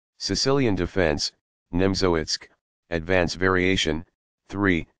Sicilian defense, Nimzowitsch, advance variation,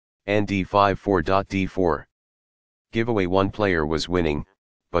 3, Nd5 4.d4. Giveaway. One player was winning,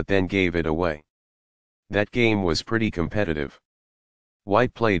 but then gave it away. That game was pretty competitive.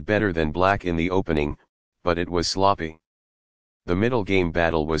 White played better than black in the opening, but it was sloppy. The middle game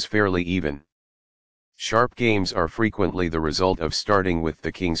battle was fairly even. Sharp games are frequently the result of starting with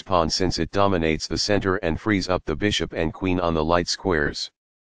the king's pawn, since it dominates the center and frees up the bishop and queen on the light squares.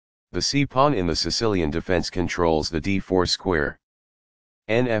 The c-pawn in the Sicilian defense controls the d4 square.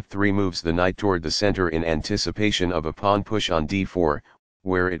 Nd5 moves the knight toward the center in anticipation of a pawn push on d4,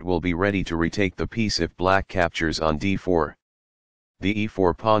 where it will be ready to retake the piece if black captures on d4. The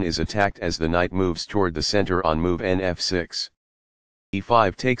e4 pawn is attacked as the knight moves toward the center on move Nd6.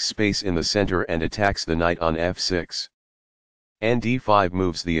 e5 takes space in the center and attacks the knight on f6. Nd5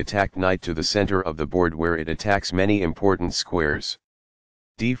 moves the attacked knight to the center of the board, where it attacks many important squares.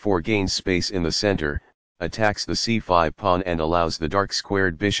 d4 gains space in the center, attacks the c5 pawn and allows the dark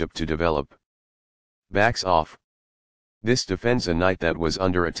squared bishop to develop. Backs off. This defends a knight that was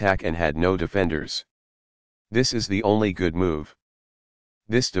under attack and had no defenders. This is the only good move.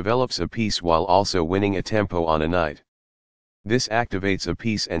 This develops a piece while also winning a tempo on a knight. This activates a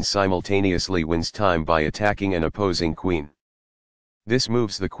piece and simultaneously wins time by attacking an opposing queen. This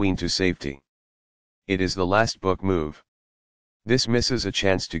moves the queen to safety. It is the last book move. This misses a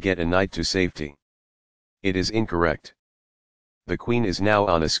chance to get a knight to safety. It is incorrect. The queen is now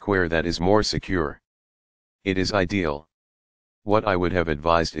on a square that is more secure. It is ideal. What I would have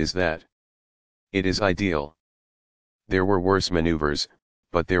advised is that it is ideal. There were worse maneuvers,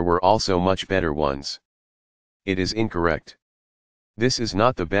 but there were also much better ones. It is incorrect. This is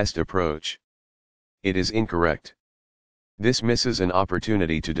not the best approach. It is incorrect. This misses an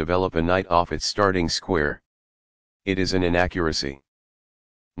opportunity to develop a knight off its starting square. It is an inaccuracy.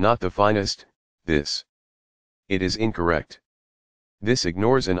 Not the finest, this. It is incorrect. This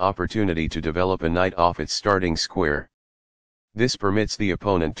ignores an opportunity to develop a knight off its starting square. This permits the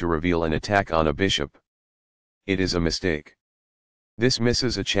opponent to reveal an attack on a bishop. It is a mistake. This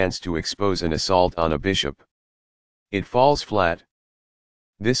misses a chance to expose an assault on a bishop. It falls flat.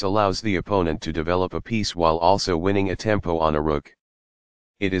 This allows the opponent to develop a piece while also winning a tempo on a rook.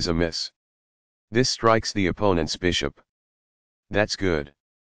 It is a miss. This strikes the opponent's bishop. That's good.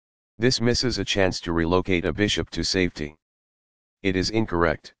 This misses a chance to relocate a bishop to safety. It is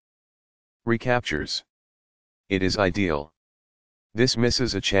incorrect. Recaptures. It is ideal. This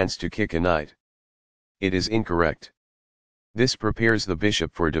misses a chance to kick a knight. It is incorrect. This prepares the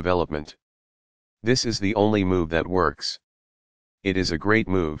bishop for development. This is the only move that works. It is a great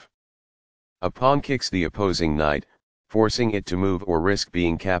move. A pawn kicks the opposing knight, forcing it to move or risk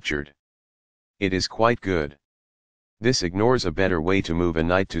being captured. It is quite good. This ignores a better way to move a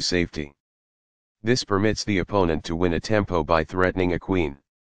knight to safety. This permits the opponent to win a tempo by threatening a queen.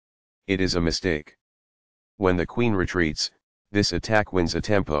 It is a mistake. When the queen retreats, this attack wins a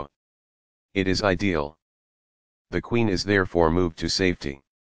tempo. It is ideal. The queen is therefore moved to safety.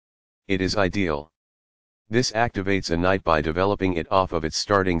 It is ideal. This activates a knight by developing it off of its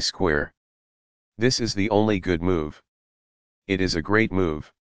starting square. This is the only good move. It is a great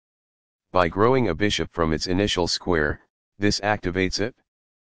move. By growing a bishop from its initial square, this activates it.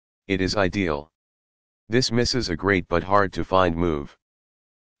 It is ideal. This misses a great but hard to find move.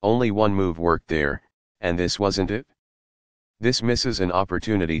 Only one move worked there, and this wasn't it? This misses an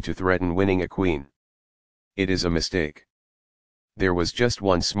opportunity to threaten winning a queen. It is a mistake. There was just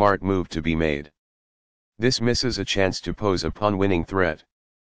one smart move to be made. This misses a chance to pose a pawn-winning threat.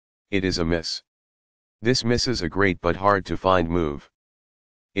 It is a miss. This misses a great but hard to find move.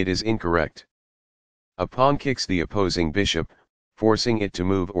 It is incorrect. A pawn kicks the opposing bishop, forcing it to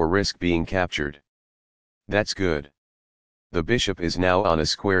move or risk being captured. That's good. The bishop is now on a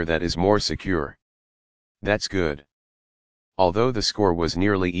square that is more secure. That's good. Although the score was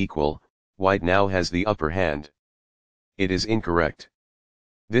nearly equal, white now has the upper hand. It is incorrect.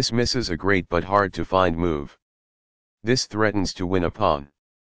 This misses a great but hard to find move. This threatens to win a pawn.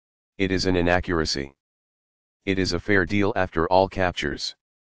 It is an inaccuracy. It is a fair deal after all captures.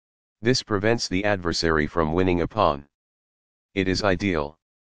 This prevents the adversary from winning a pawn. It is ideal.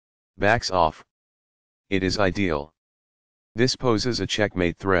 Backs off. It is ideal. This poses a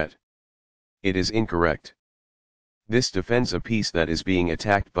checkmate threat. It is incorrect. This defends a piece that is being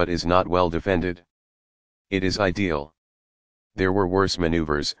attacked but is not well defended. It is ideal. There were worse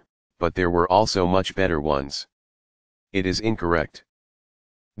maneuvers, but there were also much better ones. It is incorrect.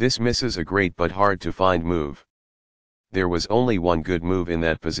 This misses a great but hard to find move. There was only one good move in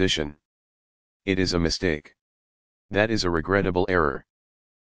that position. It is a mistake. That is a regrettable error.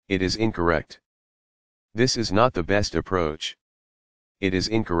 It is incorrect. This is not the best approach. It is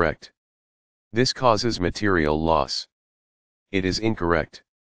incorrect. This causes material loss. It is incorrect.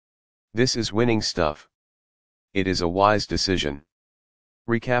 This is winning stuff. It is a wise decision.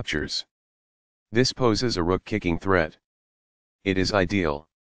 Recaptures. This poses a rook-kicking threat. It is ideal.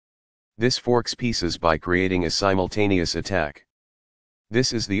 This forks pieces by creating a simultaneous attack.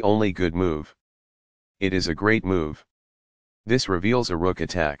 This is the only good move. It is a great move. This reveals a rook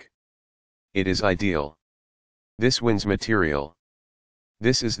attack. It is ideal. This wins material.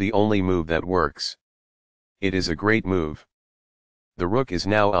 This is the only move that works. It is a great move. The rook is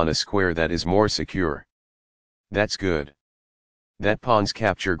now on a square that is more secure. That's good. That pawn's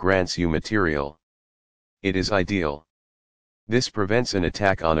capture grants you material. It is ideal. This prevents an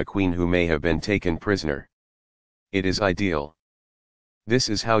attack on a queen who may have been taken prisoner. It is ideal. This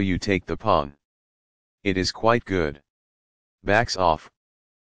is how you take the pawn. It is quite good. Backs off.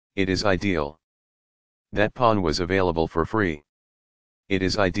 It is ideal. That pawn was available for free. It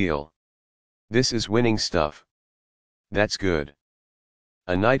is ideal. This is winning stuff. That's good.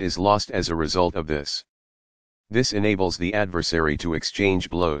 A knight is lost as a result of this. This enables the adversary to exchange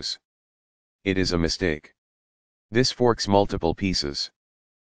blows. It is a mistake. This forks multiple pieces.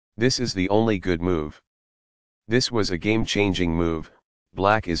 This is the only good move. This was a game-changing move.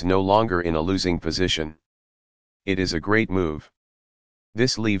 Black is no longer in a losing position. It is a great move.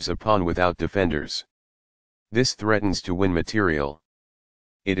 This leaves a pawn without defenders. This threatens to win material.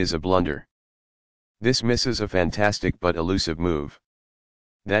 It is a blunder. This misses a fantastic but elusive move.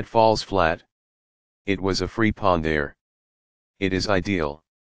 That falls flat. It was a free pawn there. It is ideal.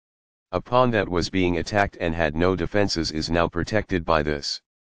 A pawn that was being attacked and had no defenses is now protected by this.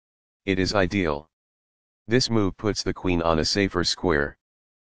 It is ideal. This move puts the queen on a safer square.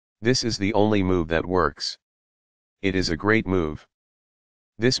 This is the only move that works. It is a great move.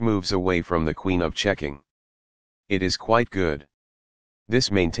 This moves away from the queen of checking. It is quite good. This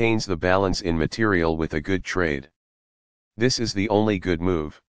maintains the balance in material with a good trade. This is the only good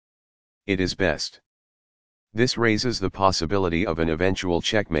move. It is best. This raises the possibility of an eventual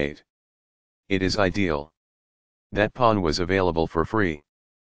checkmate. It is ideal. That pawn was available for free.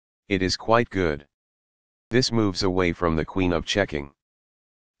 It is quite good. This moves away from the queen of checking.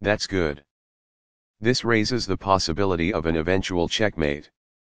 That's good. This raises the possibility of an eventual checkmate.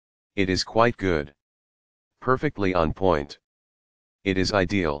 It is quite good. Perfectly on point. It is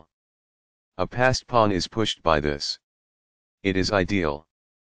ideal. A passed pawn is pushed by this. It is ideal.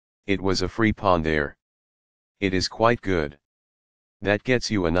 It was a free pawn there. It is quite good. That gets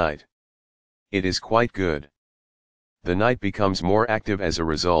you a knight. It is quite good. The knight becomes more active as a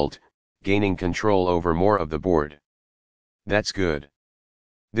result, gaining control over more of the board. That's good.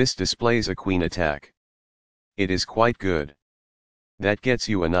 This displays a queen attack. It is quite good. That gets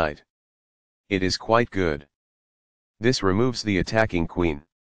you a knight. It is quite good. This removes the attacking queen.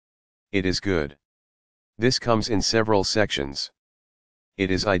 It is good. This comes in several sections.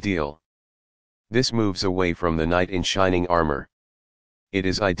 It is ideal. This moves away from the knight in shining armor. It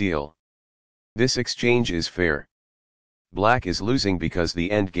is ideal. This exchange is fair. Black is losing because the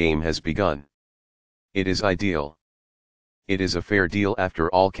endgame has begun. It is ideal. It is a fair deal after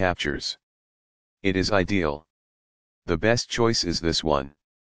all captures. It is ideal. The best choice is this one.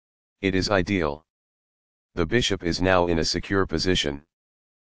 It is ideal. The bishop is now in a secure position.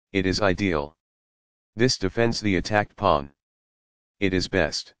 It is ideal. This defends the attacked pawn. It is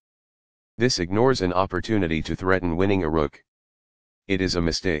best. This ignores an opportunity to threaten winning a rook. It is a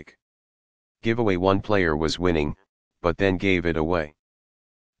mistake. Giveaway. One player was winning, but then gave it away.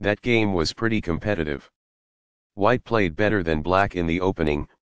 That game was pretty competitive. White played better than black in the opening,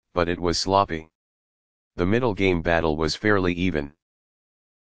 but it was sloppy. The middle game battle was fairly even.